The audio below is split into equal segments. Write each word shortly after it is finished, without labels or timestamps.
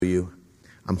you.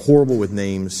 I'm horrible with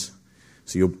names,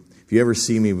 so if you ever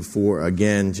see me before,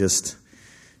 again, just,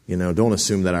 don't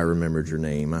assume that I remembered your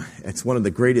name. It's one of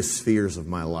the greatest fears of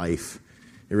my life.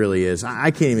 It really is. I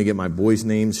can't even get my boys'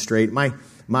 names straight.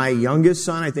 My youngest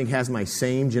son, I think, has my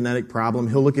same genetic problem.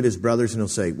 He'll look at his brothers and he'll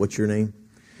say, "What's your name?"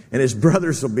 And his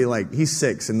brothers will be like, he's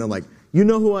 6, and they're like, "You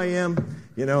know who I am?"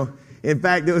 In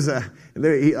fact, there was an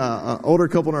older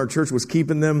couple in our church was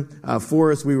keeping them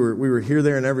for us. We were here,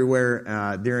 there, and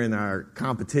everywhere during our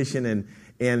competition,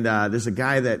 and there's a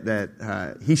guy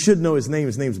that he should know his name.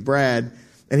 His name's Brad,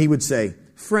 and he would say,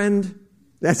 "Friend."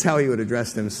 That's how he would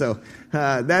address them. So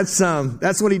that's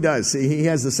what he does. See, he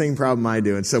has the same problem I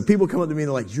do. And so people come up to me and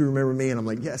they're like, "Do you remember me?" And I'm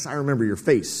like, "Yes, I remember your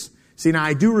face." See, now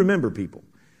I do remember people.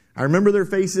 I remember their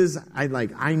faces.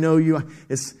 I know you.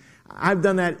 I've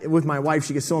done that with my wife.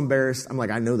 She gets so embarrassed. I'm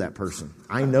like, "I know that person.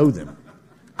 I know them.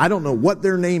 I don't know what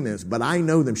their name is, but I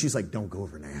know them." She's like, "Don't go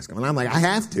over and ask them." And I'm like, "I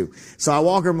have to." So I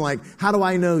walk her. I'm like, "How do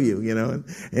I know you?"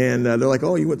 And they're like,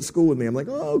 "Oh, you went to school with me." I'm like,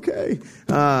 "Oh, okay."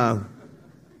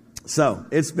 So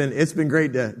it's been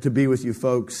great to be with you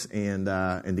folks and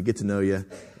to get to know you,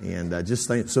 and just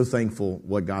so thankful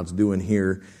what God's doing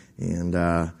here,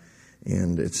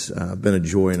 and it's been a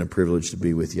joy and a privilege to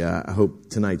be with you. I hope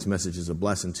tonight's message is a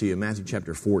blessing to you. Matthew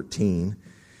chapter 14.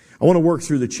 I want to work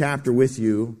through the chapter with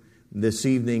you this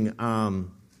evening.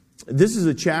 This is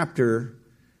a chapter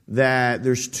that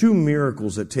there's 2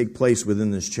 miracles that take place within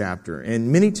this chapter,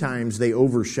 and many times they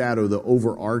overshadow the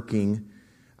overarching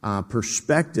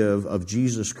perspective of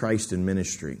Jesus Christ in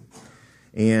ministry.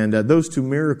 And those 2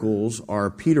 miracles are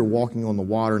Peter walking on the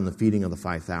water and the feeding of the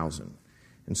 5,000.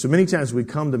 And so many times we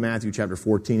come to Matthew chapter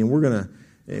 14,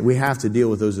 and we have to deal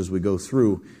with those as we go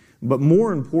through. But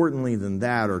more importantly than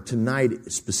that, or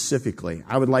tonight specifically,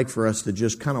 I would like for us to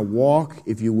just kind of walk,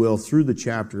 if you will, through the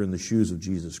chapter in the shoes of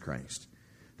Jesus Christ,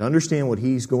 to understand what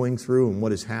He's going through and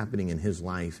what is happening in His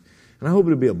life. And I hope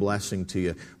it'll be a blessing to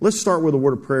you. Let's start with a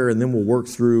word of prayer, and then we'll work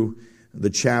through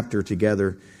the chapter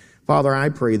together. Father, I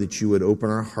pray that you would open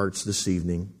our hearts this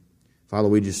evening. Father,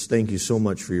 we just thank you so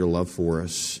much for your love for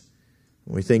us.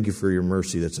 And we thank you for your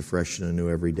mercy that's afresh and anew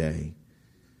every day.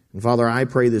 And Father, I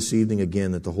pray this evening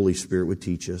again that the Holy Spirit would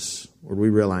teach us. Lord, we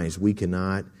realize we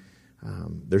cannot,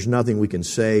 there's nothing we can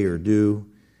say or do,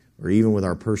 or even with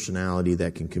our personality,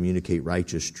 that can communicate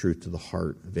righteous truth to the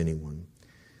heart of anyone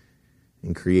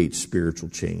and create spiritual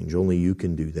change. Only you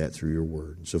can do that through your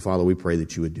word. So, Father, we pray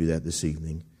that you would do that this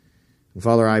evening. And,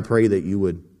 Father, I pray that you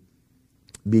would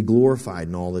be glorified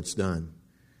in all that's done,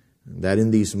 and that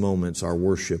in these moments our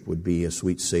worship would be a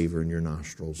sweet savor in your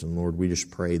nostrils. And, Lord, we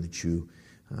just pray that you,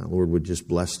 Lord, would just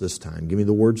bless this time. Give me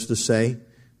the words to say,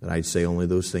 that I'd say only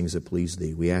those things that please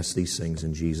thee. We ask these things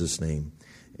in Jesus' name.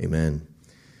 Amen.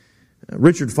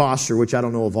 Richard Foster, which I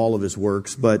don't know of all of his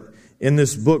works, but in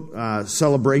this book,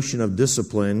 Celebration of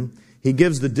Discipline, he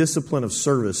gives the discipline of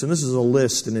service. And this is a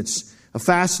list, and it's a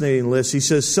fascinating list. He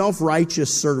says,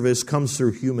 self-righteous service comes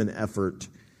through human effort.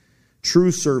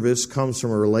 True service comes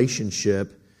from a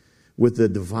relationship with the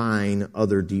divine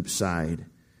other deep side.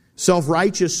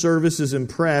 Self-righteous service is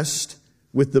impressed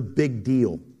with the big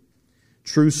deal.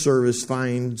 True service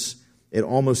finds it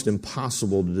almost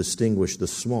impossible to distinguish the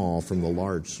small from the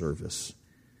large service.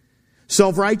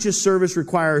 Self-righteous service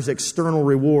requires external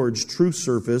rewards. True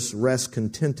service rests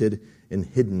contented in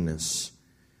hiddenness.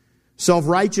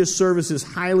 Self-righteous service is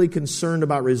highly concerned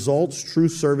about results. True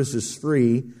service is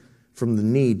free from the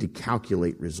need to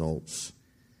calculate results.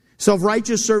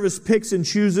 Self-righteous service picks and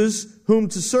chooses whom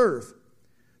to serve.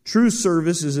 True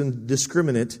service is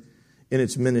indiscriminate in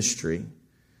its ministry.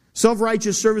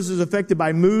 Self-righteous service is affected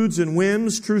by moods and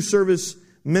whims. True service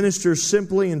ministers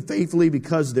simply and faithfully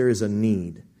because there is a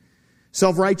need.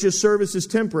 Self-righteous service is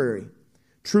temporary.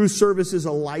 True service is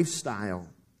a lifestyle.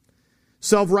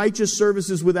 Self-righteous service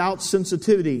is without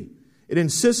sensitivity. It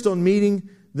insists on meeting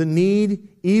the need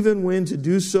even when to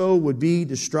do so would be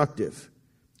destructive.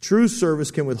 True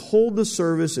service can withhold the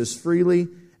service as freely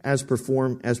as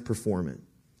perform it.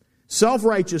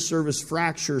 Self-righteous service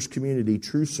fractures community.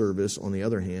 True service, on the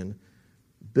other hand,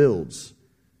 builds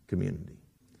community.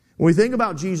 When we think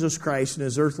about Jesus Christ and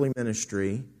His earthly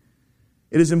ministry,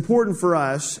 it is important for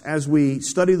us as we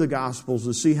study the Gospels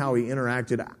to see how He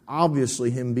interacted, obviously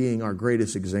Him being our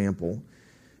greatest example.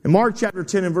 In Mark chapter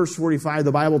 10 and verse 45,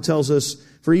 the Bible tells us,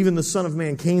 "For even the Son of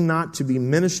Man came not to be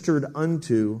ministered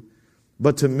unto,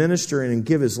 but to minister and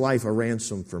give His life a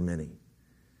ransom for many."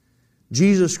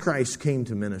 Jesus Christ came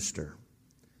to minister.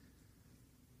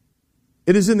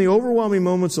 It is in the overwhelming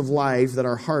moments of life that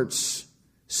our heart's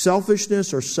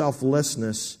selfishness or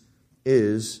selflessness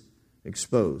is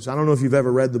exposed. I don't know if you've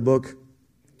ever read the book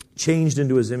Changed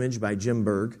into His Image by Jim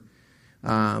Berg.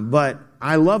 But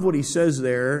I love what he says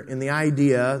there in the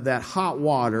idea that hot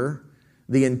water,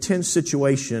 the intense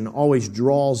situation, always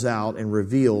draws out and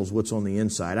reveals what's on the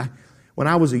inside. When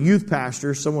I was a youth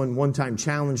pastor, someone one time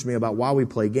challenged me about why we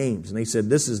play games. And they said,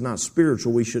 this is not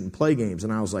spiritual, we shouldn't play games.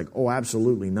 And I was like, oh,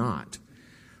 absolutely not.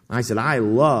 I said, I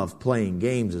love playing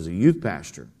games as a youth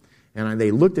pastor. And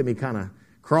they looked at me kind of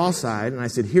cross-eyed, and I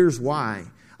said, here's why.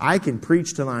 I can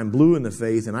preach till I'm blue in the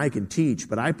face, and I can teach,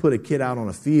 but I put a kid out on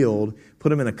a field,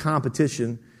 put him in a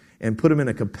competition, and put him in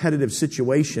a competitive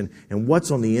situation, and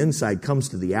what's on the inside comes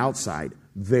to the outside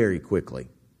very quickly.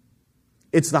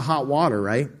 It's the hot water,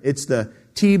 right? It's the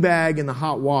tea bag in the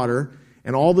hot water,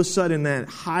 and all of a sudden that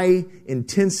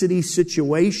high-intensity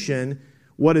situation,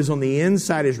 what is on the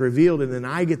inside is revealed, and then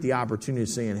I get the opportunity of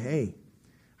saying, hey,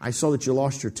 I saw that you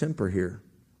lost your temper here,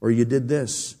 or you did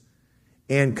this,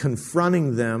 and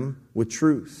confronting them with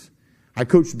truth. I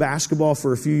coached basketball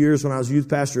for a few years when I was a youth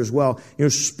pastor as well. You know,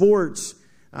 sports,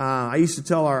 I used to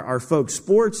tell our folks,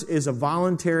 sports is a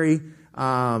voluntary,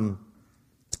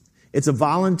 it's a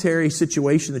voluntary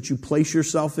situation that you place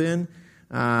yourself in,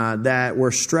 that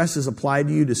where stress is applied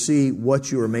to you to see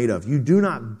what you are made of. You do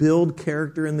not build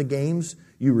character in the games,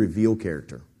 you reveal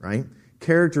character, right?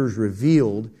 Character is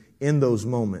revealed in those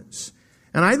moments.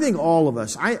 And I think all of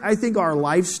us, I think our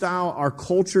lifestyle, our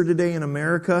culture today in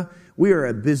America, we are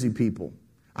a busy people.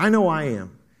 I know I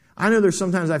am. I know there's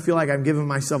sometimes I feel like I'm giving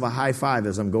myself a high five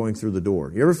as I'm going through the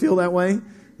door. You ever feel that way?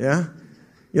 Yeah?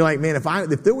 You're like, man,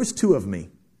 if there was two of me,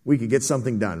 we could get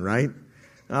something done, right?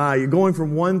 You're going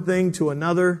from one thing to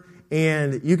another,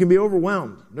 and you can be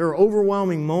overwhelmed. There are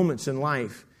overwhelming moments in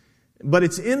life. But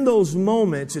it's in those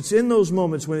moments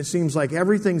when it seems like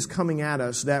everything's coming at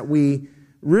us that we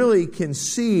really can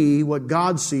see what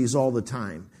God sees all the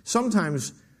time.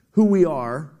 Sometimes who we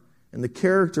are and the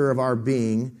character of our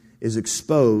being is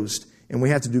exposed, and we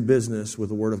have to do business with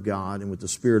the Word of God and with the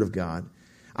Spirit of God.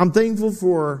 I'm thankful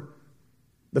for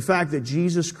the fact that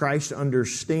Jesus Christ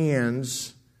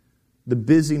understands the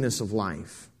busyness of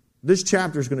life. This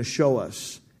chapter is going to show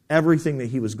us everything that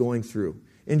He was going through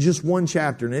in just one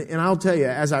chapter. And I'll tell you,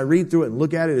 as I read through it and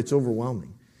look at it, it's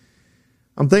overwhelming.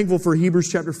 I'm thankful for Hebrews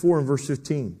chapter 4 and verse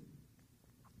 15.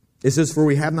 It says, for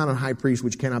we have not a high priest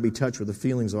which cannot be touched with the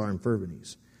feelings of our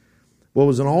infirmities, but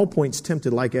was in all points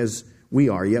tempted like as we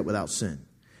are, yet without sin.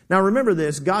 Now remember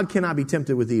this, God cannot be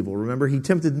tempted with evil. Remember,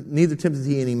 neither tempted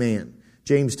He any man,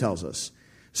 James tells us.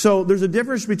 So there's a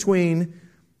difference between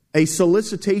a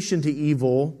solicitation to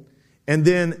evil and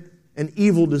then an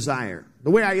evil desire.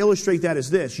 The way I illustrate that is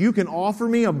this. You can offer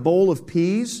me a bowl of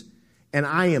peas and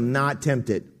I am not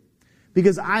tempted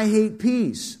because I hate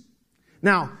peas.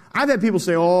 Now, I've had people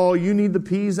say, oh, you need the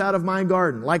peas out of my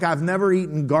garden. Like I've never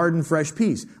eaten garden fresh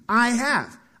peas. I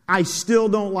have. I still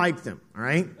don't like them, all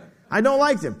right? I don't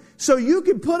like them. So you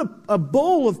can put a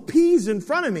bowl of peas in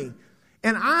front of me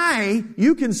and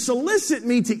you can solicit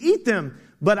me to eat them,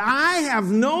 but I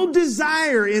have no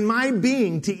desire in my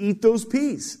being to eat those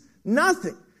peas.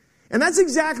 Nothing. And that's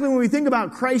exactly when we think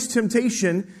about Christ's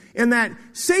temptation and that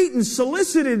Satan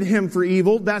solicited Him for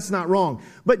evil. That's not wrong.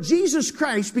 But Jesus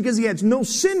Christ, because He had no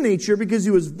sin nature, because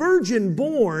He was virgin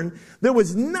born, there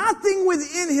was nothing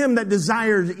within Him that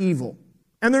desired evil.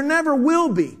 And there never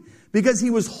will be, because He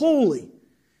was holy.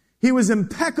 He was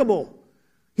impeccable.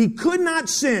 He could not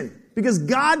sin, because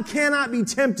God cannot be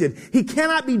tempted. He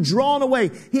cannot be drawn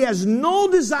away. He has no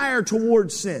desire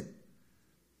towards sin.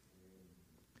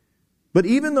 But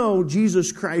even though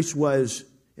Jesus Christ was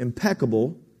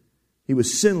impeccable, He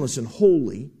was sinless and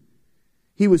holy,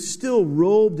 He was still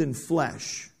robed in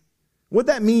flesh. What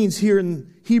that means here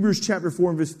in Hebrews chapter 4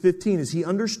 and verse 15 is He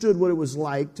understood what it was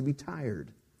like to be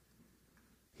tired.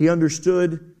 He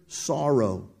understood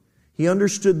sorrow. He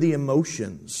understood the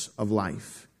emotions of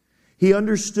life. He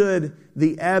understood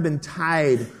the ebb and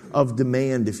tide of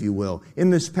demand, if you will. In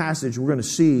this passage, we're going to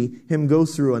see Him go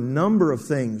through a number of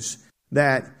things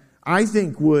that I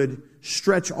think would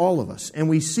stretch all of us. And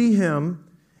we see Him,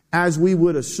 as we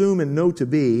would assume and know to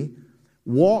be,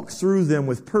 walk through them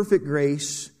with perfect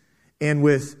grace and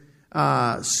with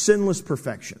sinless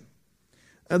perfection.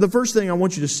 The first thing I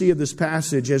want you to see of this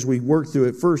passage as we work through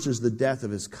it first is the death of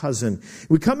His cousin.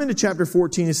 We come into chapter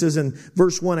 14, it says in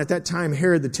verse 1, at that time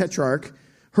Herod the Tetrarch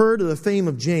heard of the fame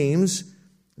of James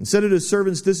and said to his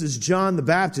servants, this is John the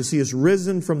Baptist. He is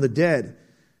risen from the dead,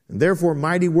 and therefore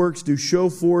mighty works do show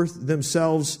forth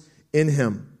themselves in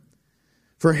him.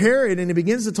 For Herod, and he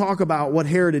begins to talk about what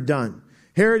Herod had done.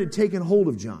 Herod had taken hold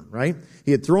of John, right?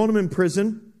 He had thrown him in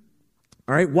prison.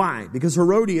 All right, why? Because for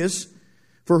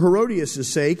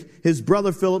Herodias' sake, his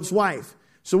brother Philip's wife.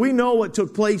 So we know what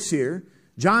took place here.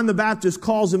 John the Baptist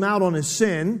calls him out on his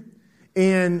sin,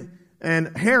 and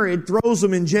Herod throws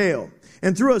him in jail.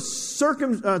 And through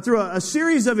a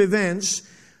series of events,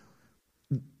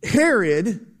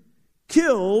 Herod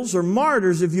kills or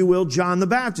martyrs, if you will, John the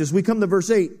Baptist. We come to verse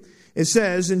 8. It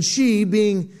says, and she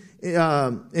being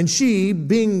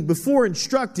before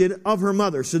instructed of her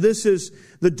mother. So this is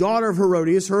the daughter of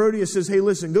Herodias. Herodias says, hey,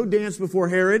 listen, go dance before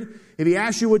Herod. If he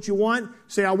asks you what you want,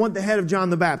 say, I want the head of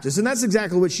John the Baptist. And that's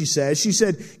exactly what she says. She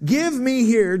said, give me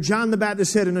here John the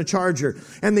Baptist's head in a charger.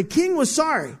 And the king was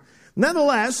sorry.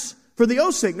 Nonetheless, for the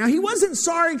oath's sake. Now, he wasn't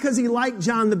sorry because he liked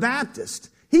John the Baptist.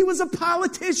 He was a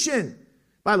politician.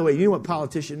 By the way, you know what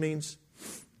politician means?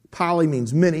 Poly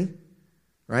means many,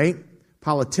 right?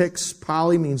 Politics,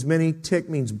 poly means many, tick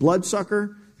means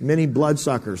bloodsucker, many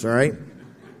bloodsuckers, all right?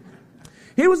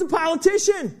 He was a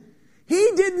politician.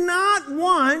 He did not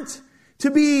want to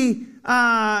be,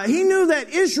 he knew that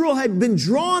Israel had been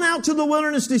drawn out to the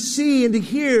wilderness to see and to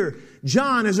hear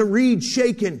John as a reed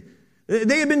shaken.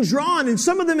 They had been drawn, and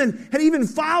some of them had even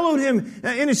followed him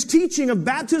in his teaching of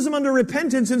baptism under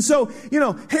repentance. And so,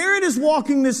 Herod is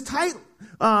walking this tight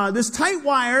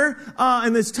wire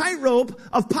and this tightrope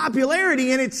of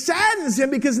popularity, and it saddens him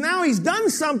because now he's done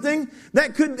something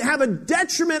that could have a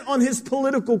detriment on his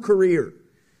political career.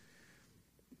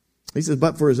 He says,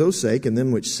 but for his oath's sake, and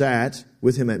them which sat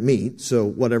with him at meat, so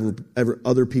whatever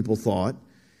other people thought,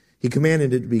 he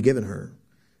commanded it to be given her.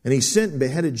 And he sent and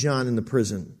beheaded John in the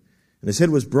prison. And his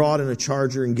head was brought in a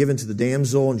charger and given to the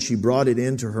damsel, and she brought it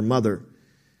in to her mother.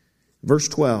 Verse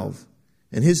 12,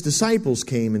 and his disciples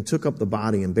came and took up the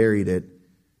body and buried it,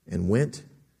 and went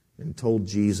and told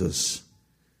Jesus.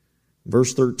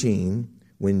 Verse 13,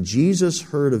 when Jesus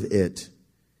heard of it,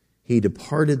 he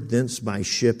departed thence by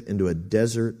ship into a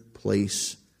desert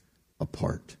place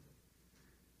apart.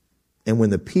 And when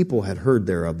the people had heard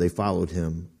thereof, they followed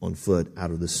him on foot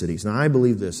out of the cities. Now I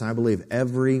believe this. I believe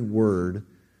every word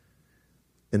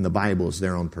in the Bible is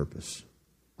there on purpose.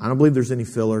 I don't believe there's any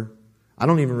filler. I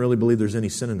don't even really believe there's any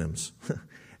synonyms.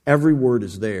 Every word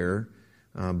is there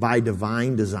by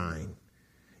divine design.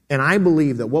 And I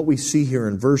believe that what we see here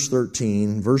in verse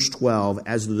 13, verse 12,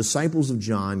 as the disciples of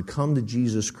John come to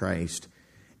Jesus Christ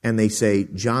and they say,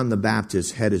 John the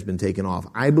Baptist's head has been taken off.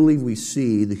 I believe we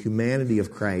see the humanity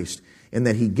of Christ and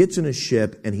that he gets in a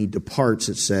ship and he departs,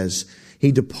 it says.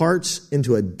 He departs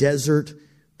into a desert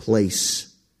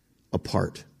place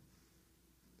apart.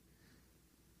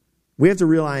 We have to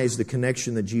realize the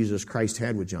connection that Jesus Christ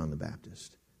had with John the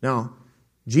Baptist. Now,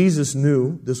 Jesus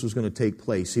knew this was going to take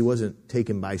place. He wasn't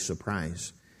taken by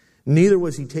surprise. Neither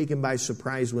was he taken by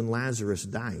surprise when Lazarus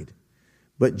died.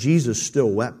 But Jesus still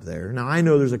wept there. Now, I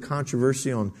know there's a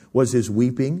controversy on was his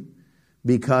weeping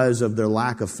because of their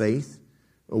lack of faith?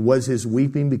 Or was his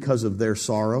weeping because of their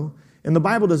sorrow? And the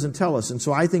Bible doesn't tell us, and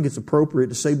so I think it's appropriate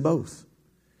to say both.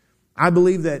 I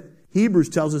believe that Hebrews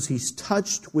tells us he's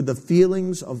touched with the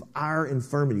feelings of our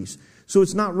infirmities. So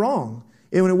it's not wrong.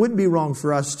 And it wouldn't be wrong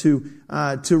for us to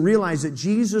realize that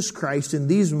Jesus Christ in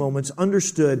these moments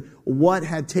understood what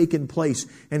had taken place.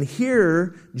 And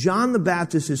here, John the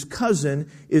Baptist, his cousin,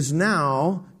 is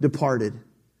now departed.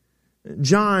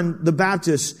 John the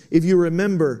Baptist, if you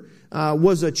remember,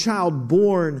 was a child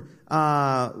born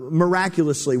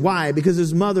miraculously. Why? Because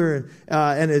his mother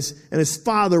and his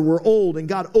father were old, and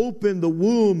God opened the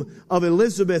womb of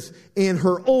Elizabeth in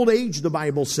her old age, the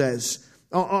Bible says.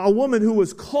 A woman who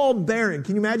was called barren.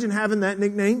 Can you imagine having that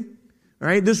nickname? All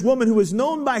right, this woman who was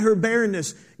known by her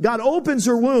barrenness, God opens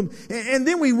her womb. And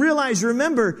then we realize,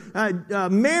 remember,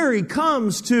 Mary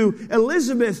comes to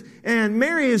Elizabeth, and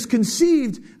Mary is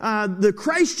conceived, the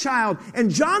Christ child.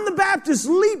 And John the Baptist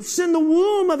leaps in the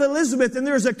womb of Elizabeth, and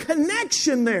there's a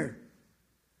connection there.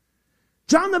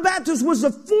 John the Baptist was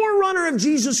the forerunner of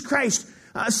Jesus Christ.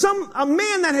 A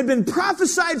man that had been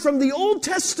prophesied from the Old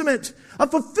Testament, a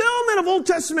fulfillment of Old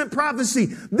Testament prophecy.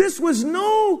 This was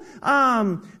no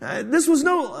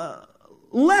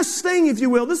less thing, if you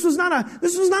will. This was not a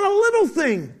little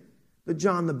thing that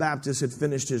John the Baptist had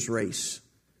finished his race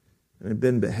and had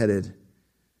been beheaded.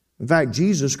 In fact,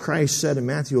 Jesus Christ said in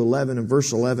Matthew 11 and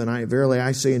verse 11, verily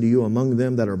I say unto you, among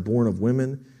them that are born of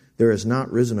women, there has not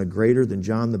risen a greater than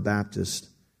John the Baptist.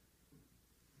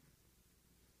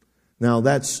 Now,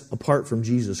 that's apart from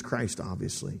Jesus Christ,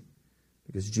 obviously,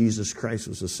 because Jesus Christ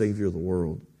was the Savior of the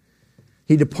world.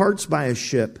 He departs by a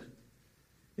ship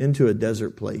into a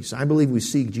desert place. I believe we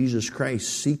see Jesus Christ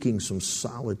seeking some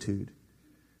solitude.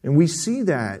 And we see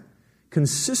that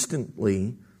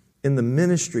consistently in the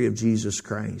ministry of Jesus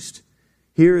Christ.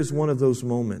 Here is one of those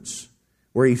moments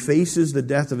where he faces the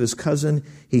death of his cousin.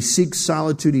 He seeks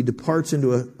solitude. He departs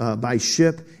by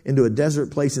ship into a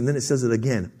desert place. And then it says it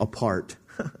again, apart.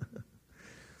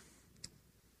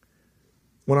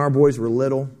 When our boys were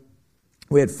little,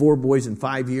 we had 4 boys in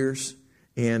 5 years.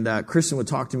 And Kristen would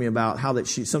talk to me about how that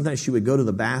sometimes she would go to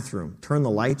the bathroom, turn the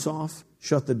lights off,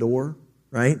 shut the door,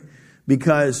 right?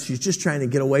 Because she's just trying to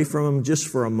get away from them just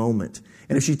for a moment.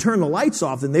 And if she turned the lights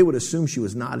off, then they would assume she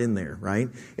was not in there, right?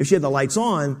 If she had the lights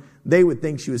on, they would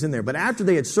think she was in there. But after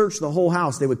they had searched the whole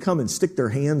house, they would come and stick their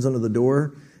hands under the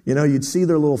door. You know, you'd see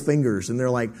their little fingers, and they're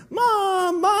like,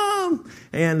 Mom, Mom.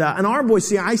 And our boys,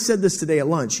 see, I said this today at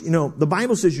lunch. You know, the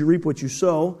Bible says you reap what you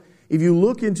sow. If you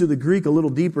look into the Greek a little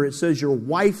deeper, it says your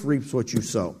wife reaps what you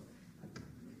sow.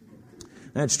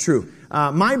 That's true.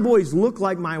 My boys look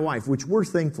like my wife, which we're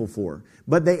thankful for,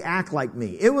 but they act like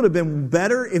me. It would have been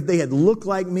better if they had looked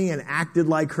like me and acted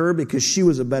like her, because she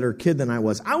was a better kid than I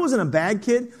was. I wasn't a bad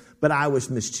kid, but I was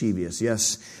mischievous,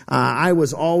 yes. I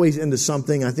was always into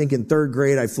something. I think in 3rd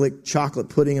grade, I flicked chocolate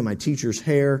pudding in my teacher's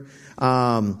hair.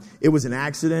 It was an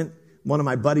accident. One of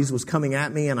my buddies was coming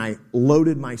at me, and I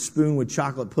loaded my spoon with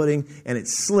chocolate pudding, and it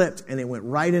slipped, and it went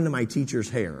right into my teacher's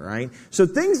hair, right? So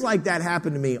things like that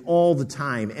happen to me all the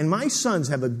time, and my sons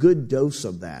have a good dose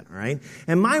of that, right?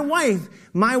 And my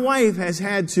wife has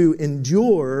had to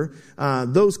endure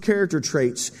those character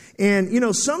traits. And, you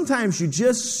know, sometimes you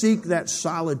just seek that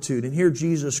solitude, and here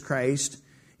Jesus Christ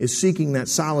is seeking that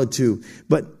solitude.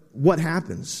 But what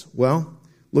happens? Well,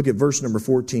 look at verse number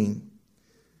 14.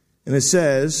 And it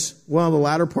says, well, the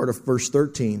latter part of verse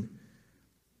 13,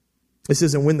 it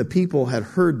says, and when the people had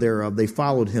heard thereof, they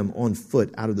followed him on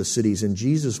foot out of the cities. And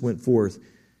Jesus went forth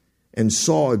and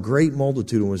saw a great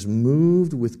multitude and was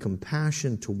moved with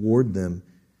compassion toward them,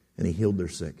 and he healed their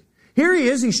sick. Here he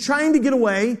is. He's trying to get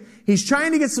away. He's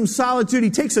trying to get some solitude.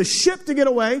 He takes a ship to get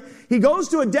away. He goes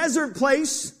to a desert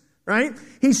place. Right?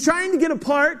 He's trying to get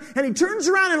apart, and he turns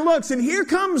around and looks, and here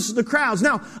comes the crowds.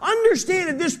 Now,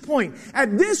 understand at this point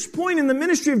in the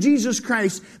ministry of Jesus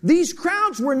Christ, these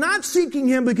crowds were not seeking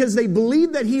him because they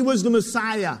believed that he was the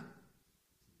Messiah.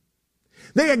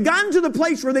 They had gotten to the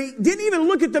place where they didn't even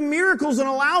look at the miracles and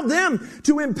allow them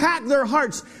to impact their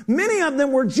hearts. Many of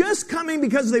them were just coming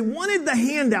because they wanted the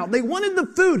handout. They wanted the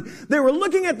food. They were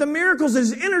looking at the miracles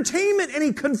as entertainment, and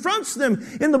he confronts them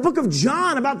in the book of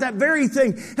John about that very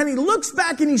thing. And he looks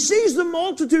back and he sees the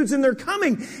multitudes, and they're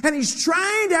coming, and he's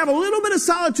trying to have a little bit of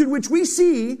solitude, which we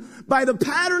see by the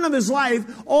pattern of his life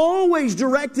always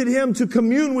directed him to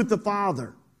commune with the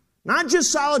Father. Not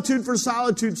just solitude for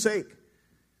solitude's sake,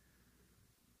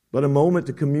 but a moment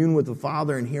to commune with the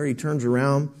Father. And here he turns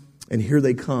around, and here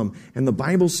they come. And the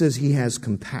Bible says he has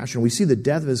compassion. We see the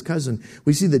death of his cousin.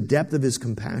 We see the depth of his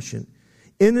compassion.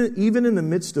 Even in the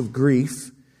midst of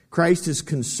grief, Christ is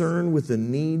concerned with the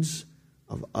needs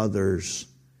of others.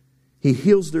 He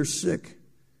heals their sick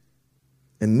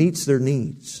and meets their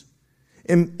needs.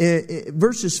 In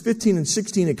verses 15 and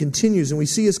 16, it continues, and we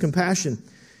see his compassion.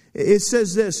 It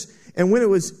says this, and when it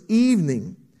was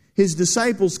evening, his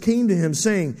disciples came to him,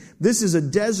 saying, this is a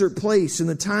desert place, and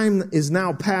the time is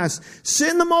now past.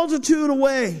 Send the multitude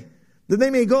away, that they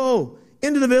may go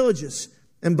into the villages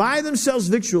and buy themselves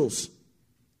victuals.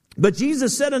 But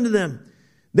Jesus said unto them,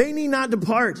 they need not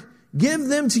depart. Give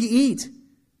them to eat.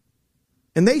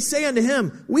 And they say unto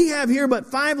him, we have here but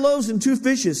 5 loaves and 2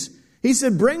 fishes. He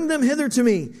said, bring them hither to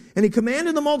me. And he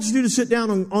commanded the multitude to sit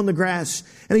down on the grass.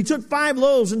 And he took 5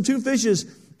 loaves and 2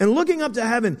 fishes, and looking up to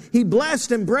heaven, he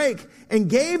blessed and brake and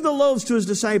gave the loaves to his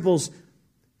disciples,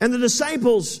 and the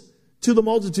disciples to the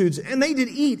multitudes. And they did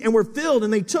eat and were filled,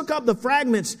 and they took up the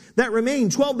fragments that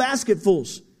remained, 12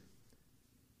 basketfuls.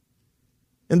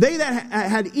 And they that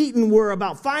had eaten were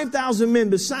about 5,000 men,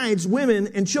 besides women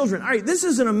and children. All right, this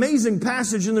is an amazing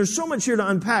passage, and there's so much here to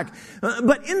unpack.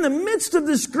 But in the midst of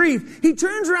this grief, he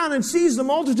turns around and sees the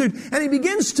multitude, and he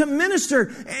begins to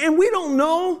minister. And we don't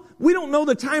know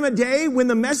the time of day when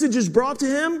the message is brought to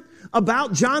him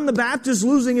about John the Baptist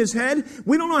losing his head.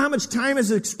 We don't know how much time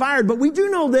has expired, but we do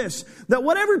know this, that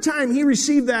whatever time he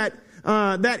received that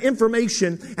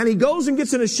information, and he goes and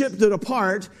gets in a ship to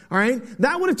depart, all right,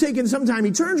 that would have taken some time.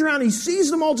 He turns around, he sees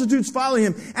the multitudes follow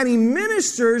him, and he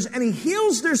ministers and he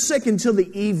heals their sick until the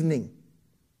evening.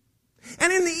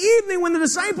 And in the evening, when the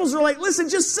disciples are like, listen,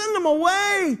 just send them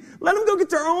away. Let them go get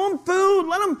their own food.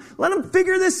 Let them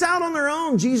figure this out on their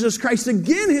own. Jesus Christ,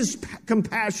 again, his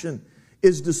compassion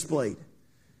is displayed.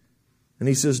 And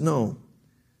he says, no.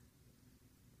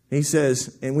 He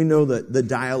says, and we know the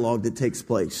dialogue that takes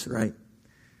place, right?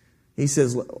 He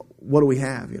says, what do we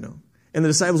have, And the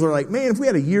disciples are like, man, if we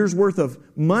had a year's worth of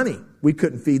money, we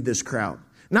couldn't feed this crowd.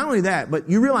 Not only that, but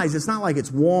you realize it's not like it's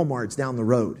Walmart's down the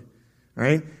road. All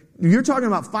right? You're talking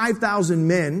about 5,000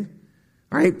 men.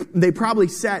 All right? They probably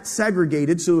sat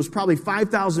segregated, so it was probably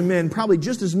 5,000 men, probably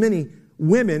just as many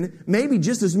women, maybe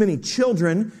just as many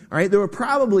children. All right? There were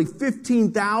probably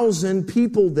 15,000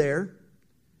 people there.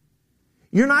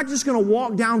 You're not just going to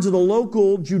walk down to the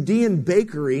local Judean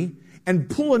bakery and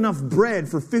pull enough bread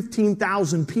for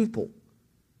 15,000 people.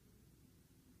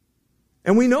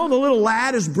 And we know the little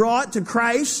lad is brought to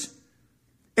Christ.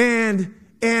 And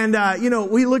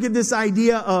we look at this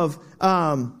idea of,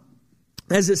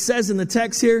 as it says in the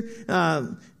text here,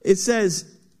 it says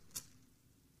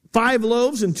 5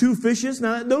 loaves and 2 fishes.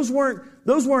 Now, those weren't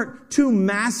 2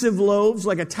 massive loaves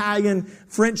like Italian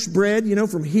French bread,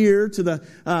 from here to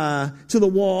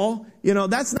the wall.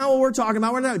 That's not what we're talking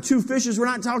about. We're not talking 2 fishes. We're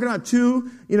not talking about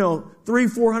 2,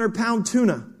 300-400 pound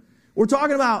tuna. We're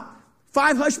talking about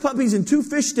 5 hush puppies and 2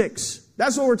 fish sticks.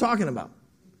 That's what we're talking about.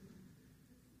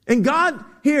 And God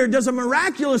here does a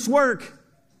miraculous work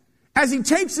as He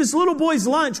takes this little boy's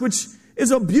lunch, which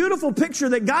is a beautiful picture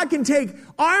that God can take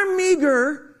our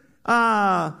meager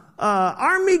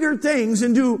things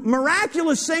and do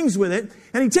miraculous things with it.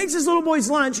 And He takes this little boy's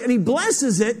lunch and He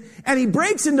blesses it and He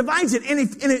breaks and divides it. And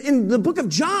in the book of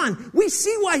John, we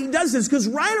see why He does this, because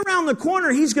right around the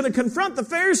corner, He's going to confront the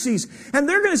Pharisees. And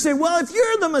they're going to say, well, if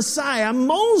you're the Messiah,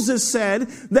 Moses said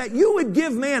that you would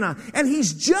give manna. And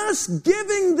He's just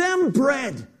giving them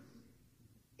bread.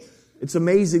 It's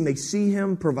amazing. They see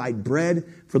Him provide bread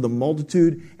for the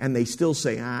multitude, and they still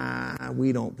say,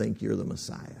 we don't think you're the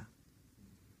Messiah.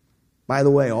 By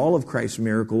the way, all of Christ's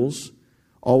miracles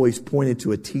always pointed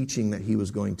to a teaching that He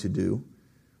was going to do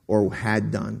or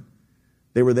had done.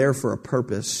 They were there for a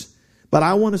purpose. But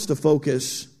I want us to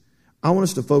focus on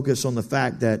the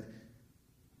fact that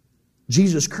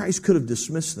Jesus Christ could have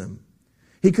dismissed them.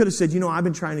 He could have said, I've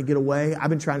been trying to get away. I've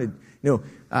been trying to,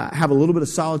 have a little bit of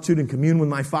solitude and commune with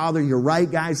my Father. You're right,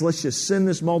 guys. Let's just send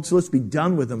this multitude. Let's be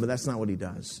done with them. But that's not what He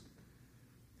does.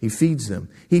 He feeds them.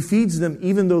 He feeds them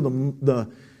even though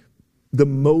the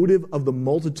motive of the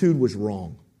multitude was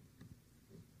wrong.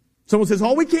 Someone says,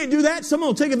 we can't do that. Someone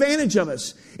will take advantage of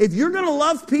us. If you're going to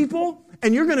love people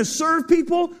and you're going to serve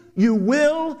people, you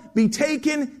will be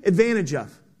taken advantage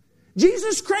of.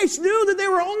 Jesus Christ knew that they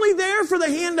were only there for the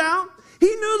handout. He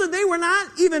knew that they were not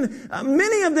even,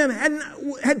 many of them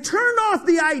had turned off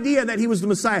the idea that He was the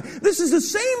Messiah. This is the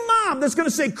same mob that's going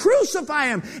to say, crucify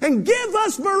Him and give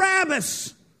us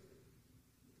Barabbas.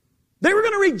 They were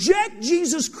going to reject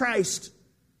Jesus Christ.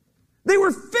 They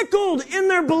were fickle in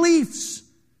their beliefs.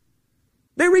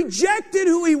 They rejected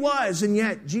who He was, and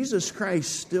yet Jesus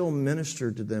Christ still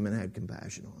ministered to them and had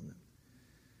compassion on them.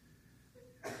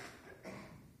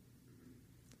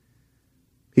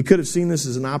 He could have seen this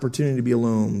as an opportunity to be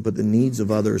alone, but the needs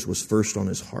of others was first on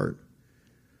His heart.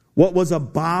 What was a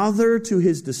bother to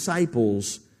His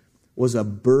disciples was a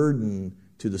burden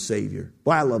to the Savior.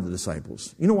 Boy, I love the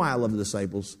disciples. You know why I love the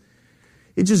disciples?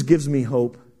 It just gives me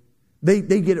hope. They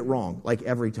get it wrong, like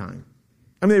every time.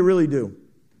 I mean, they really do.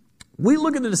 We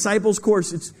look at the disciples, of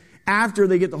course, it's after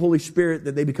they get the Holy Spirit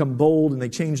that they become bold and they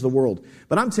change the world.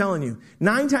 But I'm telling you,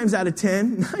 9 times out of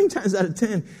 10,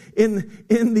 in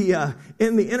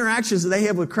the interactions that they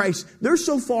have with Christ, they're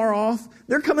so far off,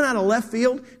 they're coming out of left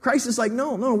field. Christ is like,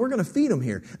 no, we're going to feed them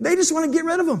here. They just want to get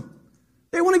rid of them.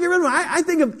 They want to get rid of them. I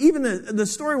think of even the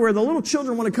story where the little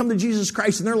children want to come to Jesus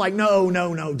Christ and they're like, no,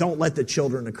 don't let the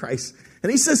children of Christ. And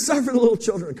He says, suffer the little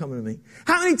children to come to me.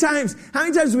 How many times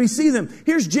do we see them?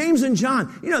 Here's James and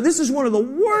John. This is one of the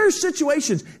worst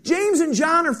situations. James and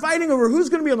John are fighting over who's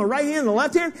going to be on the right hand and the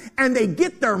left hand, and they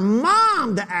get their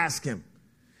mom to ask Him.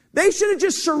 They should have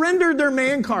just surrendered their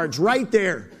man cards right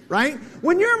there, right?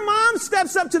 When your mom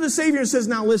steps up to the Savior and says,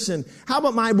 now listen, how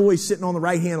about my boy sitting on the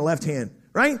right hand and left hand,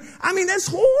 right? I mean, that's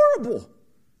horrible.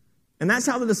 And that's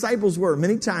how the disciples were.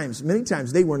 Many times,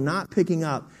 they were not picking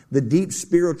up the deep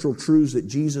spiritual truths that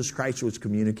Jesus Christ was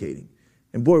communicating.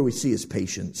 And boy, we see His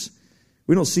patience.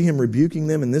 We don't see Him rebuking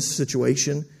them in this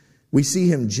situation. We see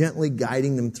Him gently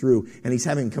guiding them through. And He's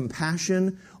having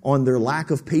compassion on their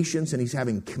lack of patience, and He's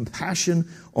having compassion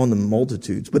on the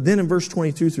multitudes. But then in verse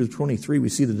 22 through 23, we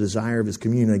see the desire of His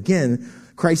communion. Again,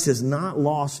 Christ has not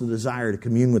lost the desire to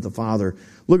commune with the Father.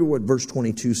 Look at what verse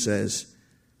 22 says.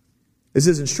 It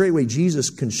says, and straightway Jesus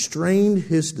constrained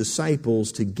His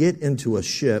disciples to get into a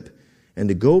ship and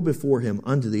to go before Him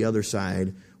unto the other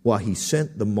side while He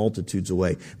sent the multitudes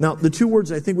away. Now, the 2 words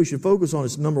I think we should focus on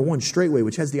is number 1, straightway,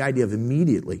 which has the idea of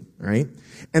immediately, right?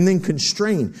 And then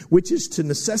constrain, which is to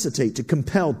necessitate, to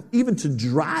compel, even to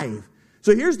drive.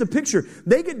 So here's the picture.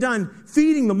 They get done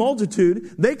feeding the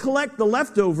multitude. They collect the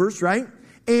leftovers, right?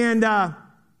 And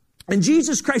And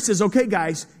Jesus Christ says, okay,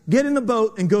 guys, get in the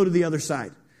boat and go to the other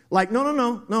side. Like,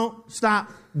 no, stop.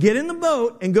 Get in the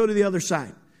boat and go to the other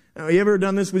side. Now, you ever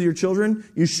done this with your children?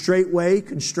 You straightway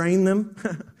constrain them,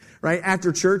 right?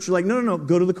 After church, you're like, no,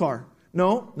 go to the car.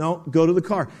 No, go to the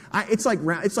car. It's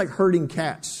like herding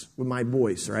cats with my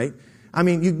boys, right? I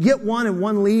mean, you get one and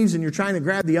one leaves and you're trying to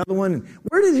grab the other one. And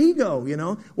where did he go, you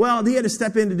know? Well, he had to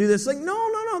step in to do this. Like, no,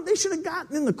 they should have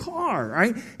gotten in the car,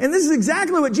 right? And this is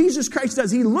exactly what Jesus Christ does.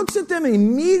 He looks at them and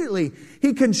immediately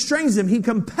he constrains them. He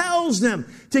compels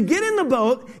them to get in the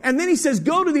boat. And then he says,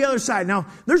 go to the other side. Now,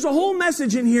 there's a whole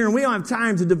message in here and we don't have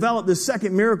time to develop this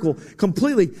second miracle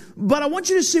completely. But I want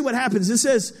you to see what happens. It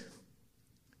says,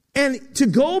 and to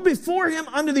go before him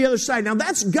unto the other side. Now,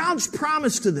 that's God's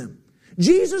promise to them.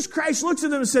 Jesus Christ looks at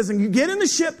them and says, and you get in the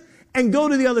ship and go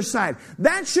to the other side.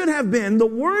 That should have been, the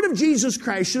word of Jesus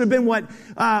Christ should have been what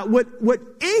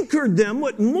anchored them,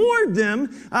 what moored them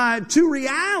to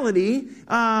reality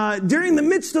during the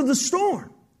midst of the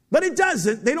storm. But it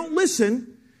doesn't. They don't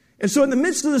listen. And so in the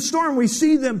midst of the storm, we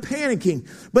see them panicking.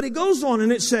 But it goes on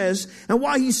and it says, and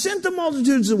while he sent the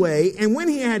multitudes away, and when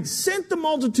he had sent the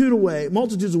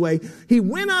multitudes away, he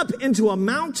went up into a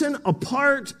mountain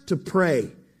apart to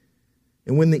pray.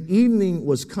 And when the evening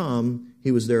was come,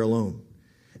 he was there alone.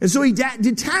 And so he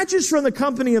detaches from the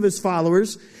company of his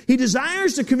followers. He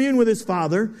desires to commune with his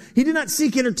Father. He did not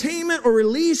seek entertainment or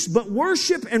release, but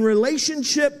worship and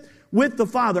relationship with the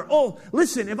Father. Oh,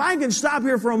 listen, if I can stop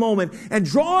here for a moment and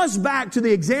draw us back to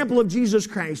the example of Jesus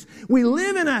Christ. We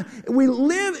live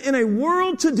in a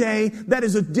world today that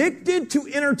is addicted to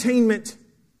entertainment.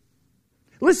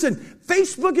 Listen,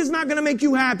 Facebook is not going to make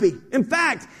you happy. In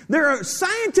fact, there are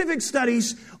scientific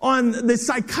studies on the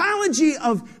psychology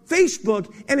of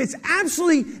Facebook, and it's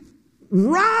absolutely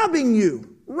robbing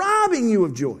you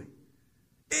of joy.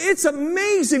 It's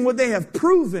amazing what they have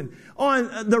proven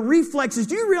on the reflexes.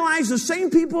 Do you realize the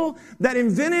same people that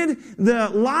invented the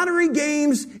lottery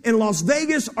games in Las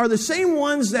Vegas are the same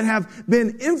ones that have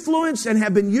been influenced and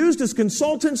have been used as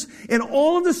consultants in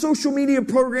all of the social media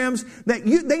programs that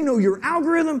they know your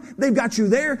algorithm. They've got you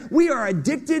there. We are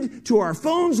addicted to our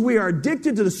phones. We are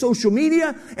addicted to the social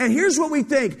media. And here's what we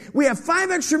think. We have 5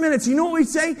 extra minutes. You know what we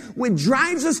say? It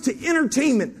drives us to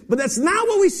entertainment. But that's not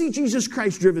what we see Jesus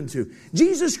Christ driven to.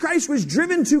 Jesus Christ was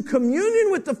driven to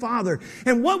communion with the Father.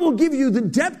 And what will give you the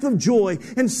depth of joy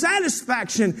and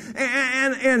satisfaction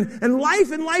and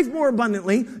life more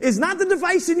abundantly is not the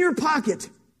device in your pocket,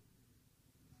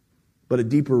 but a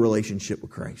deeper relationship with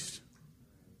Christ.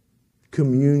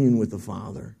 Communion with the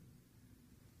Father.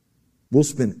 We'll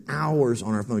spend hours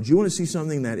on our phones. You want to see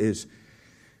something that is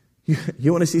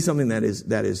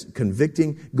that is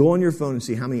convicting? Go on your phone and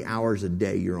see how many hours a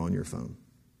day you're on your phone.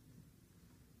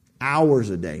 Hours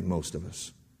a day, most of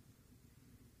us.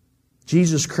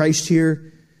 Jesus Christ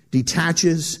here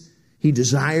detaches. He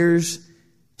desires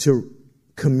to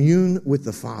commune with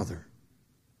the Father.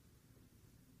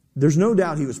 There's no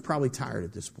doubt he was probably tired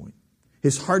at this point.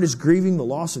 His heart is grieving the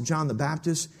loss of John the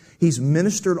Baptist. He's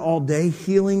ministered all day,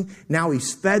 healing. Now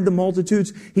he's fed the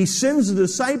multitudes. He sends the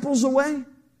disciples away,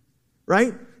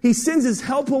 right? He sends his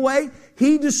help away.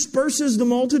 He disperses the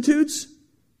multitudes.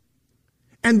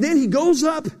 And then he goes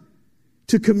up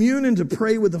to commune and to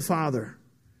pray with the Father.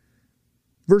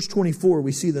 Verse 24,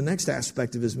 we see the next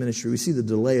aspect of his ministry. We see the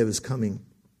delay of his coming.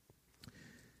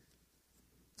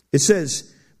 It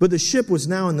says, but the ship was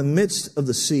now in the midst of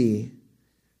the sea,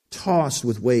 tossed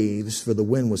with waves, for the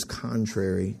wind was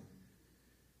contrary.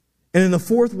 And in the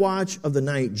 4th watch of the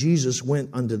night, Jesus went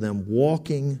unto them,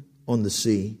 walking on the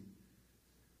sea.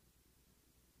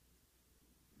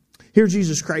 Here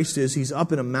Jesus Christ is. He's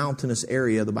up in a mountainous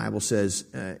area, the Bible says.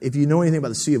 If you know anything about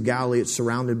the Sea of Galilee, it's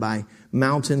surrounded by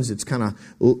mountains. It's kind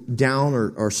of down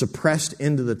or suppressed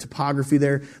into the topography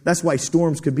there. That's why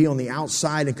storms could be on the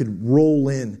outside and could roll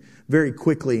in very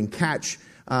quickly and catch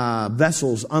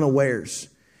vessels unawares.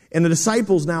 And the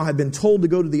disciples now have been told to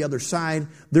go to the other side.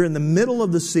 They're in the middle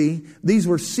of the sea. These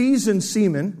were seasoned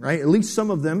seamen, right? At least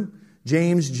some of them.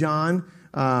 James, John,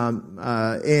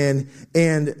 and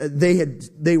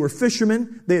they were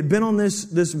fishermen. They had been on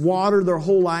this water their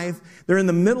whole life. They're in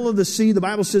the middle of the sea. The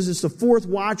Bible says it's the 4th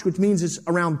watch, which means it's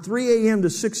around 3 a.m. to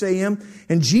 6 a.m.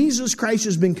 And Jesus Christ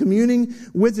has been communing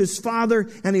with his Father,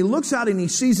 and he looks out and he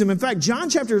sees him. In fact, John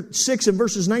chapter 6 and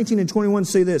verses 19 and 21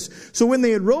 say this. So when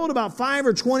they had rowed about 5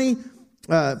 and 20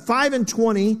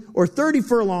 or 30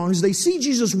 furlongs, they see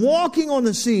Jesus walking on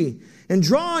the sea and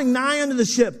drawing nigh unto the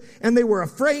ship, and they were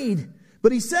afraid.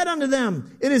 But he said unto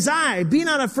them, it is I, be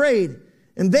not afraid.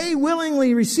 And they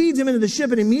willingly received him into the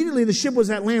ship, and immediately the ship was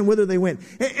at land whither they went.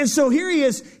 And so here he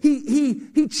is.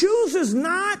 He chooses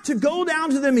not to go down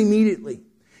to them immediately.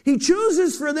 He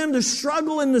chooses for them to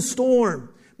struggle in the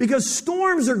storm, because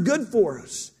storms are good for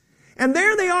us. And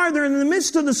there they are. They're in the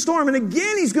midst of the storm. And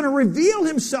again, he's going to reveal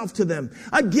himself to them.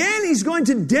 Again, he's going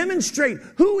to demonstrate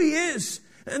who he is.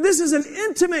 And this is an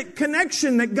intimate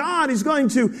connection that God is going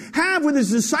to have with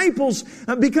his disciples,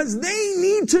 because they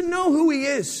need to know who he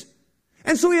is.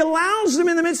 And so he allows them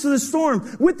in the midst of the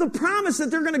storm with the promise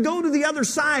that they're going to go to the other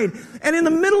side. And in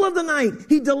the middle of the night,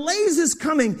 he delays his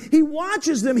coming. He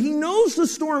watches them. He knows the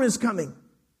storm is coming.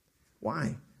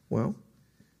 Why? Well,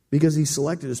 because he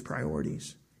selected his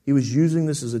priorities. He was using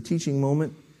this as a teaching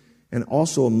moment and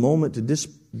also a moment to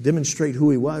demonstrate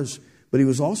who he was. But he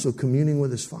was also communing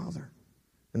with his Father.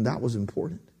 And that was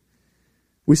important.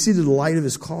 We see the delight of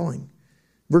his calling.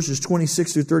 Verses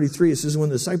 26 through 33, it says, when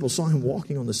the disciples saw him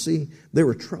walking on the sea, they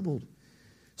were troubled,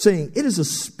 saying, it is a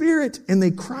spirit, and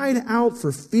they cried out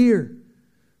for fear.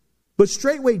 But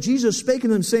straightway Jesus spake unto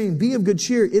them, saying, be of good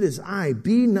cheer, it is I,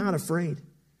 be not afraid.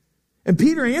 And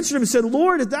Peter answered him and said,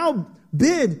 Lord, if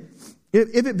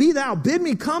it be thou, bid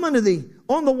me come unto thee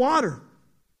on the water.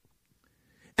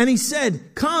 And he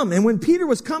said, come. And when Peter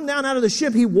was come down out of the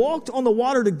ship, he walked on the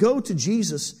water to go to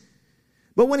Jesus.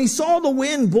 But when he saw the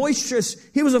wind boisterous,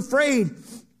 he was afraid,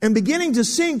 and beginning to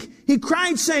sink, he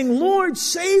cried, saying, Lord,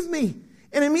 save me.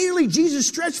 And immediately Jesus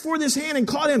stretched forth his hand and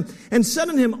caught him, and said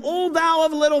unto him, O thou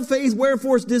of little faith,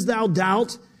 wherefore didst thou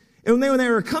doubt? And when they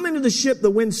were come into the ship, the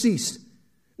wind ceased.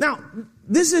 Now,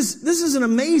 this is an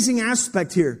amazing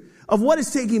aspect here of what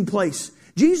is taking place.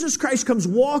 Jesus Christ comes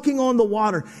walking on the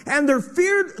water, and they're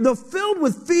filled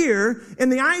with fear in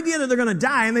the idea that they're going to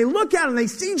die. And they look out and they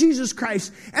see Jesus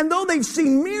Christ, and though they've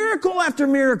seen miracle after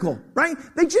miracle, right?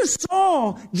 They just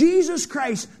saw Jesus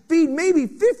Christ feed maybe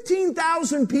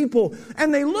 15,000 people,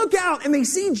 and they look out and they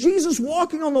see Jesus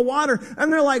walking on the water,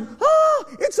 and they're like, oh,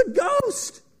 it's a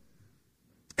ghost.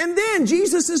 And then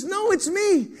Jesus says, no, it's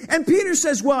me. And Peter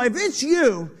says, well, if it's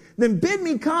you, then bid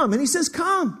me come. And he says,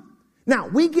 come. Now,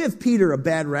 we give Peter a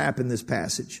bad rap in this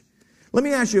passage. Let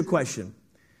me ask you a question.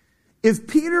 If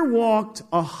Peter walked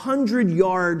 100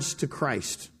 yards to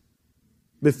Christ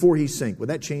before he sank, would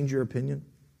that change your opinion?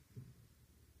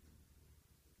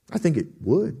 I think it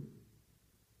would.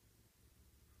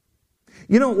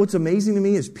 You know, what's amazing to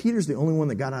me is Peter's the only one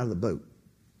that got out of the boat.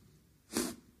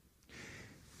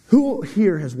 Who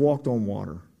here has walked on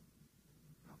water?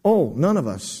 Oh, none of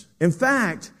us. In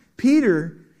fact,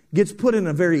 Peter gets put in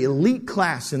a very elite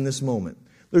class in this moment.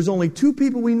 There's only two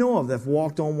people we know of that have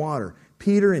walked on water,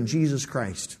 Peter and Jesus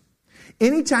Christ.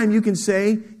 Anytime you can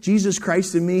say, Jesus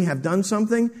Christ and me have done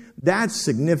something, that's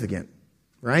significant,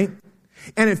 right?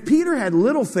 And if Peter had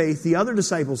little faith, the other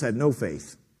disciples had no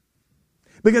faith.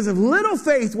 Because if little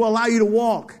faith will allow you to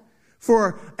walk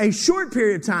for a short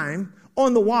period of time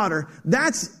on the water,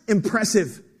 that's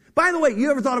impressive. By the way,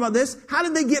 you ever thought about this? How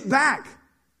did they get back?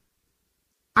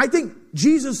 I think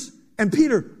Jesus and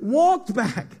Peter walked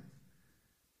back.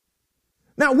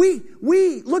 Now, we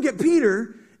look at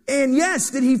Peter, and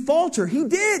yes, did he falter? He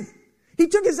did. He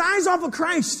took his eyes off of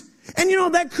Christ. And you know,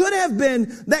 that could have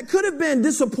been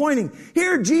disappointing.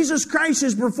 Here, Jesus Christ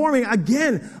is performing,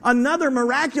 again, another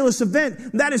miraculous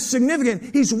event that is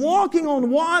significant. He's walking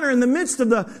on water in the midst of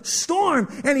the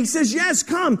storm, and he says, yes,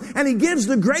 come. And he gives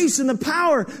the grace and the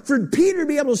power for Peter to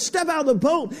be able to step out of the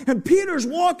boat. And Peter's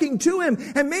walking to him,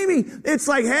 and maybe it's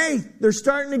like, hey, they're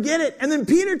starting to get it. And then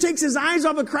Peter takes his eyes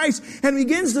off of Christ and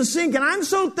begins to sink. And I'm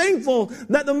so thankful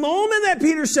that the moment that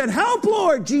Peter said, help,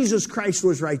 Lord, Jesus Christ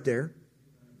was right there.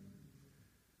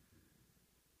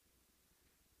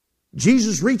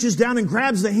 Jesus reaches down and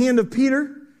grabs the hand of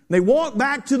Peter. They walk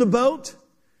back to the boat.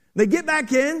 They get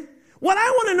back in. What I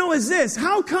want to know is this.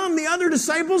 How come the other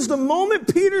disciples, the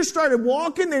moment Peter started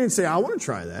walking, they didn't say, I want to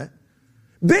try that.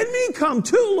 Bid me come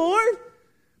too, Lord.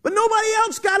 But nobody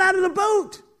else got out of the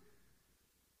boat.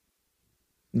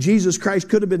 Jesus Christ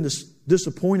could have been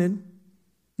disappointed.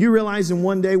 You realize in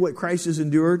one day what Christ has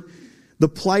endured? The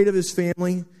plight of his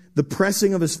family, the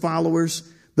pressing of his followers,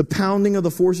 the pounding of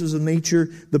the forces of nature,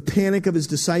 the panic of his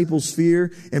disciples'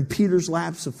 fear, and Peter's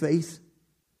lapse of faith.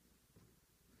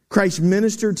 Christ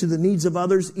ministered to the needs of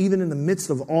others even in the midst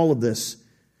of all of this.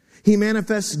 He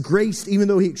manifests grace even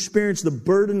though he experienced the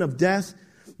burden of death,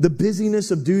 the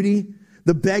busyness of duty,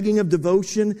 the begging of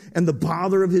devotion, and the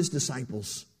bother of his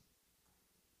disciples.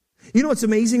 You know what's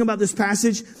amazing about this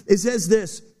passage? It says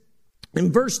this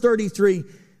in verse 33,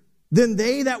 then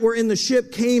they that were in the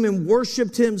ship came and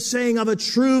worshiped him, saying, of a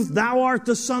truth, thou art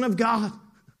the Son of God.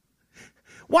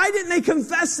 Why didn't they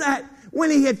confess that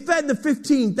when he had fed the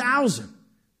 15,000?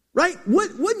 Right?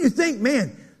 Wouldn't you think,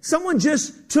 man, someone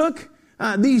just took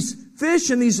these fish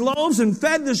and these loaves and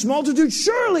fed this multitude?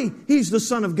 Surely he's the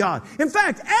Son of God. In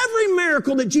fact, every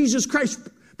miracle that Jesus Christ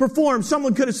performed,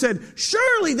 someone could have said,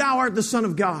 surely thou art the Son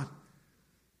of God.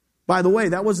 By the way,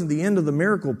 that wasn't the end of the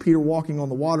miracle, Peter walking on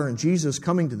the water and Jesus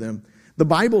coming to them. The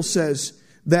Bible says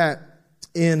that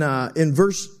in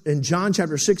John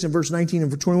chapter 6 and verse 19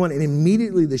 and 21, and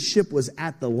immediately the ship was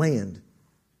at the land.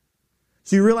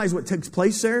 So you realize what takes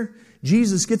place there?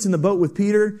 Jesus gets in the boat with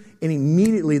Peter, and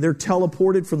immediately they're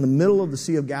teleported from the middle of the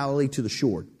Sea of Galilee to the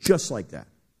shore, just like that.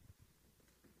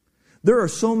 There are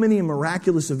so many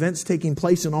miraculous events taking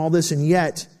place in all this, and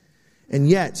yet,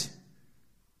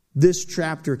 this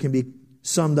chapter can be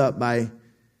summed up by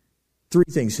three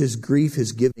things: His grief,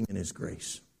 His giving, and His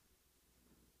grace.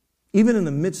 Even in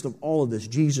the midst of all of this,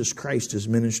 Jesus Christ is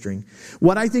ministering.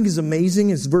 What I think is amazing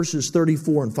is verses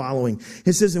 34 and following.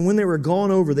 It says, and when they were gone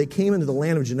over, they came into the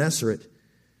land of Gennesaret.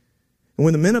 And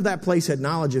when the men of that place had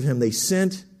knowledge of him, they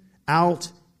sent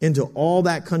out into all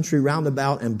that country round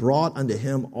about and brought unto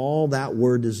him all that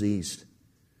were diseased.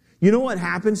 You know what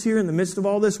happens here in the midst of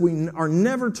all this? We are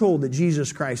never told that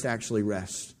Jesus Christ actually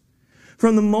rests.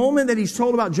 From the moment that he's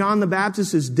told about John the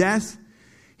Baptist's death,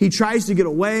 he tries to get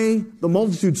away. The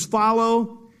multitudes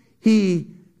follow. He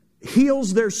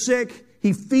heals their sick.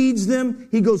 He feeds them.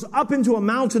 He goes up into a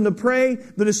mountain to pray.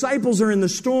 The disciples are in the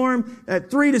storm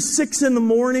at 3 to 6 in the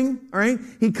morning. All right.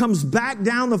 He comes back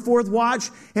down the fourth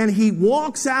watch and he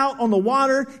walks out on the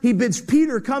water. He bids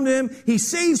Peter come to him. He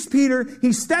saves Peter.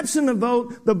 He steps in the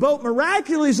boat. The boat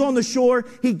miraculously is on the shore.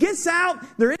 He gets out.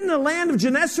 They're in the land of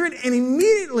Gennesaret, and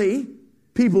immediately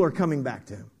people are coming back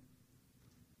to him.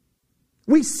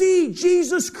 We see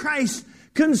Jesus Christ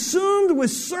consumed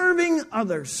with serving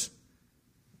others.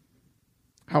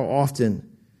 How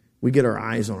often we get our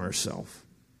eyes on ourselves.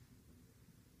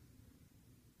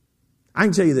 I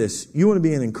can tell you this. You want to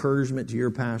be an encouragement to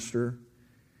your pastor?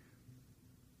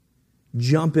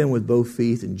 Jump in with both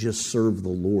feet and just serve the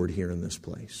Lord here in this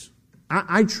place.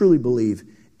 I truly believe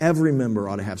every member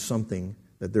ought to have something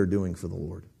that they're doing for the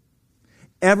Lord.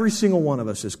 Every single one of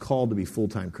us is called to be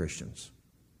full-time Christians.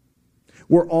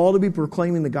 We're all to be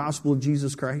proclaiming the gospel of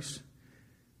Jesus Christ.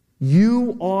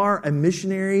 You are a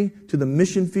missionary to the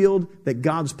mission field that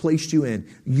God's placed you in.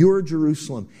 You're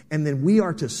Jerusalem. And then we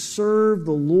are to serve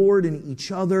the Lord and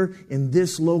each other in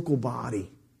this local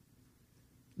body.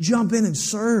 Jump in and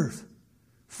serve.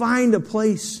 Find a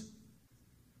place.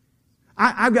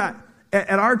 I've got,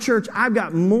 at our church, I've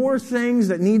got more things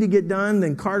that need to get done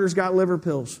than Carter's got liver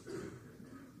pills.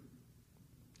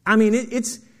 I mean,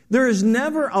 there is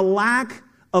never a lack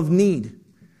of need.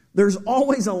 There's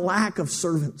always a lack of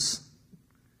servants.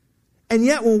 And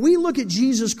yet when we look at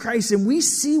Jesus Christ and we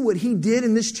see what He did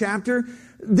in this chapter,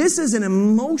 this is an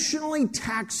emotionally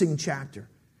taxing chapter.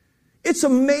 It's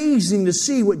amazing to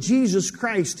see what Jesus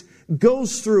Christ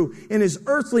goes through in His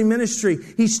earthly ministry.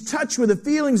 He's touched with the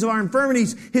feelings of our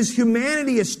infirmities. His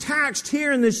humanity is taxed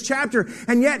here in this chapter.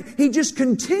 And yet He just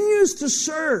continues to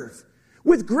serve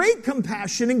with great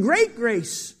compassion and great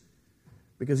grace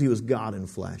because He was God in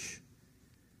flesh.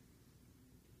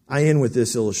 I end with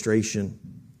this illustration.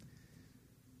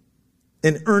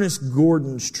 In Ernest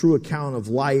Gordon's true account of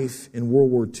life in World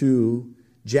War II,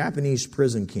 Japanese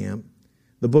prison camp,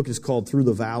 the book is called Through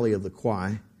the Valley of the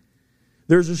Kwai.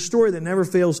 There's a story that never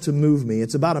fails to move me.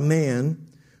 It's about a man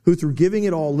who, through giving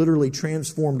it all, literally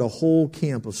transformed a whole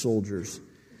camp of soldiers.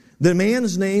 The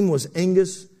man's name was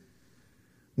Angus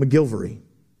McGilvery.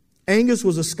 Angus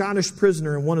was a Scottish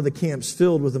prisoner in one of the camps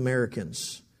filled with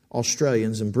Americans,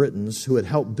 Australians, and Britons who had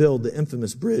helped build the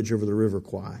infamous bridge over the River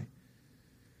Kwai.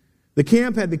 The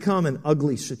camp had become an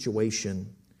ugly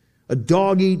situation. A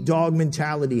dog-eat-dog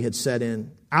mentality had set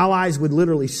in. Allies would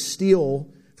literally steal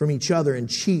from each other and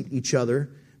cheat each other.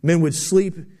 Men would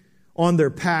sleep on their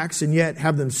packs and yet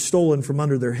have them stolen from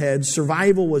under their heads.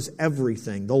 Survival was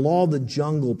everything. The law of the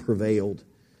jungle prevailed.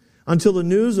 Until the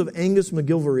news of Angus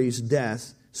McGilvery's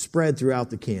death spread throughout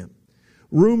the camp.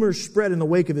 Rumors spread in the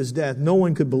wake of his death. No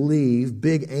one could believe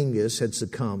Big Angus had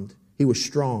succumbed. He was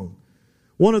strong.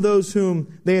 One of those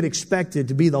whom they had expected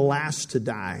to be the last to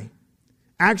die.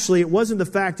 Actually, it wasn't the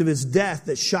fact of his death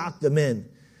that shocked the men,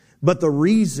 but the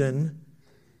reason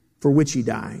for which he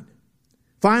died.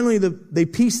 Finally, they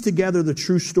pieced together the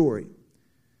true story.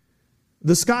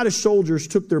 The Scottish soldiers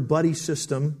took their buddy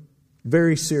system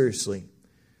very seriously.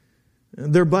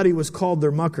 Their buddy was called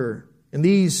their mucker, and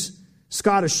these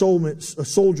Scottish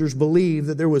soldiers believed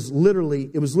that it was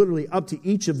literally up to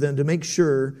each of them to make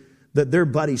sure that their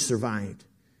buddy survived.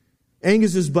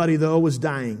 Angus's buddy, though, was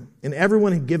dying, and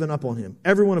everyone had given up on him.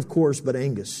 Everyone, of course, but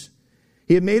Angus.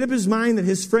 He had made up his mind that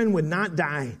his friend would not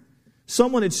die.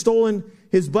 Someone had stolen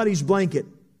his buddy's blanket,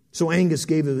 so Angus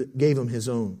gave him his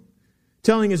own,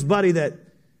 telling his buddy that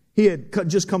he had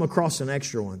just come across an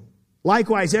extra one.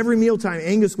 Likewise, every mealtime,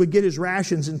 Angus would get his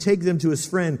rations and take them to his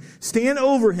friend, stand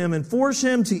over him and force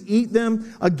him to eat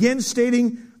them, again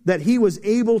stating that he was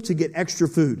able to get extra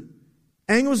food.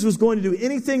 Angus was going to do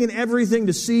anything and everything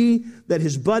to see that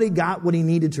his buddy got what he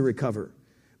needed to recover.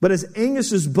 But as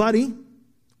Angus's buddy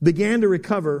began to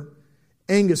recover,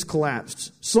 Angus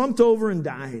collapsed, slumped over, and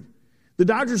died. The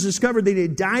doctors discovered that he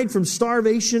had died from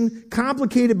starvation,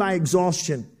 complicated by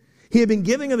exhaustion. He had been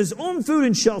giving of his own food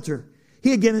and shelter. He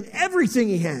had given everything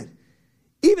he had,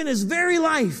 even his very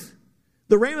life.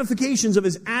 The ramifications of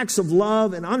his acts of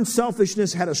love and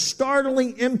unselfishness had a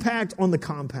startling impact on the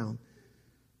compound.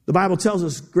 The Bible tells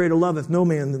us, greater love hath no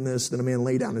man than this, than a man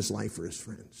lay down his life for his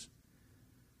friends.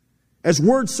 As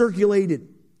word circulated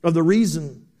of the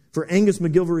reason for Angus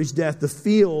McGilvery's death, the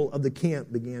feel of the camp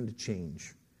began to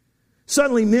change.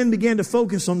 Suddenly, men began to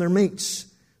focus on their mates,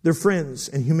 their friends,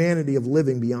 and humanity of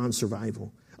living beyond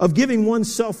survival, of giving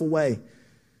oneself away.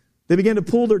 They began to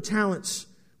pool their talents.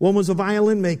 One was a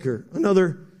violin maker,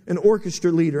 another an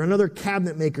orchestra leader, another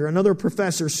cabinet maker, another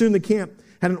professor. Soon the camp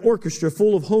had an orchestra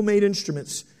full of homemade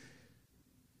instruments.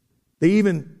 They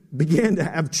even began to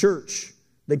have church.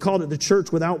 They called it the church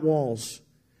without walls.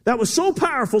 That was so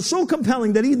powerful, so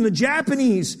compelling that even the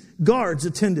Japanese guards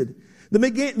attended.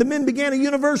 The men began a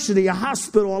university, a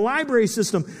hospital, a library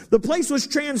system. The place was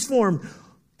transformed,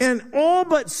 and all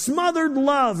but smothered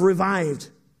love revived.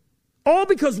 All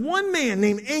because one man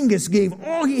named Angus gave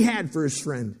all he had for his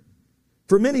friend.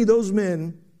 For many of those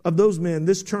men,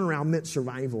 this turnaround meant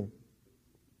survival.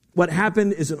 What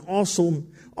happened is an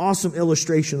awesome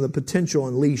illustration of the potential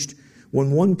unleashed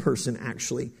when one person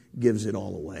actually gives it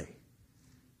all away.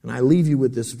 And I leave you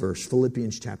with this verse,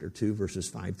 Philippians chapter 2, verses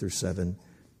 5 through 7.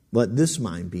 Let this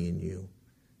mind be in you,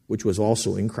 which was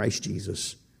also in Christ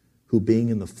Jesus, who being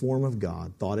in the form of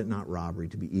God, thought it not robbery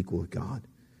to be equal with God,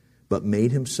 but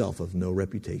made himself of no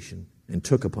reputation, and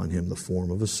took upon him the form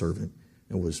of a servant,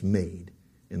 and was made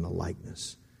in the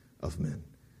likeness of men.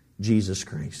 Jesus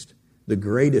Christ, the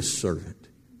greatest servant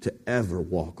to ever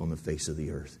walk on the face of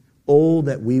the earth. Oh,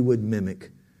 that we would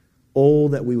mimic, oh,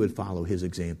 that we would follow his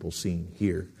example seen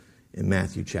here in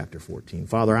Matthew chapter 14.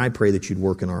 Father, I pray that you'd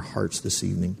work in our hearts this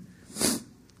evening.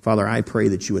 Father, I pray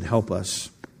that you would help us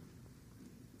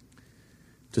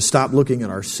to stop looking at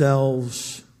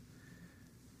ourselves,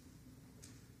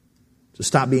 to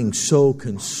stop being so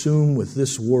consumed with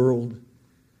this world.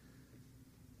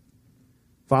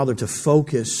 Father, to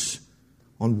focus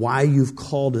on why you've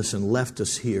called us and left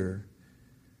us here.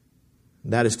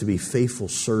 That is to be faithful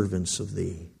servants of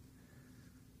thee.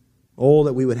 Oh,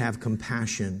 that we would have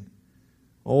compassion.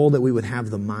 Oh, that we would have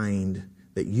the mind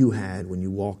that you had when you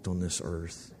walked on this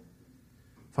earth.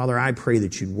 Father, I pray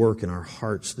that you'd work in our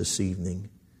hearts this evening.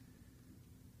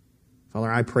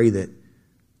 Father, I pray that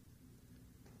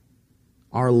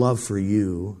our love for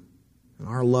you and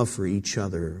our love for each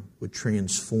other would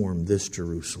transform this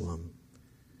Jerusalem.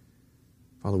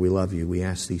 Father, we love you. We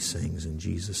ask these things in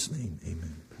Jesus' name.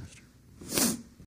 Amen.